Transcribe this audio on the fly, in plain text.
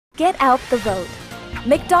Get out the vote.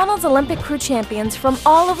 McDonald's Olympic crew champions from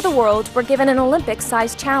all over the world were given an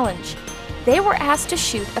Olympic-sized challenge. They were asked to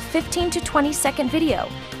shoot a 15 to 20 second video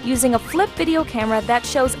using a flip video camera that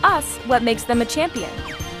shows us what makes them a champion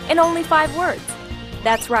in only 5 words.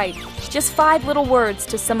 That's right, just 5 little words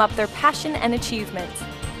to sum up their passion and achievements.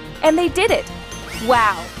 And they did it!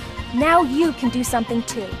 Wow! Now you can do something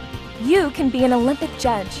too. You can be an Olympic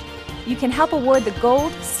judge. You can help award the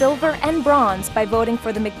gold, silver, and bronze by voting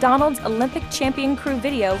for the McDonald's Olympic Champion Crew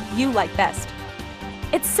video you like best.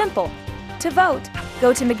 It's simple. To vote,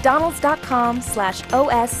 go to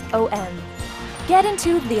mcdonalds.com/OSOM. Get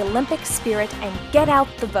into the Olympic spirit and get out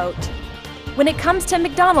the vote. When it comes to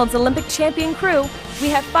McDonald's Olympic Champion Crew, we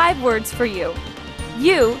have 5 words for you.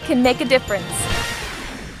 You can make a difference.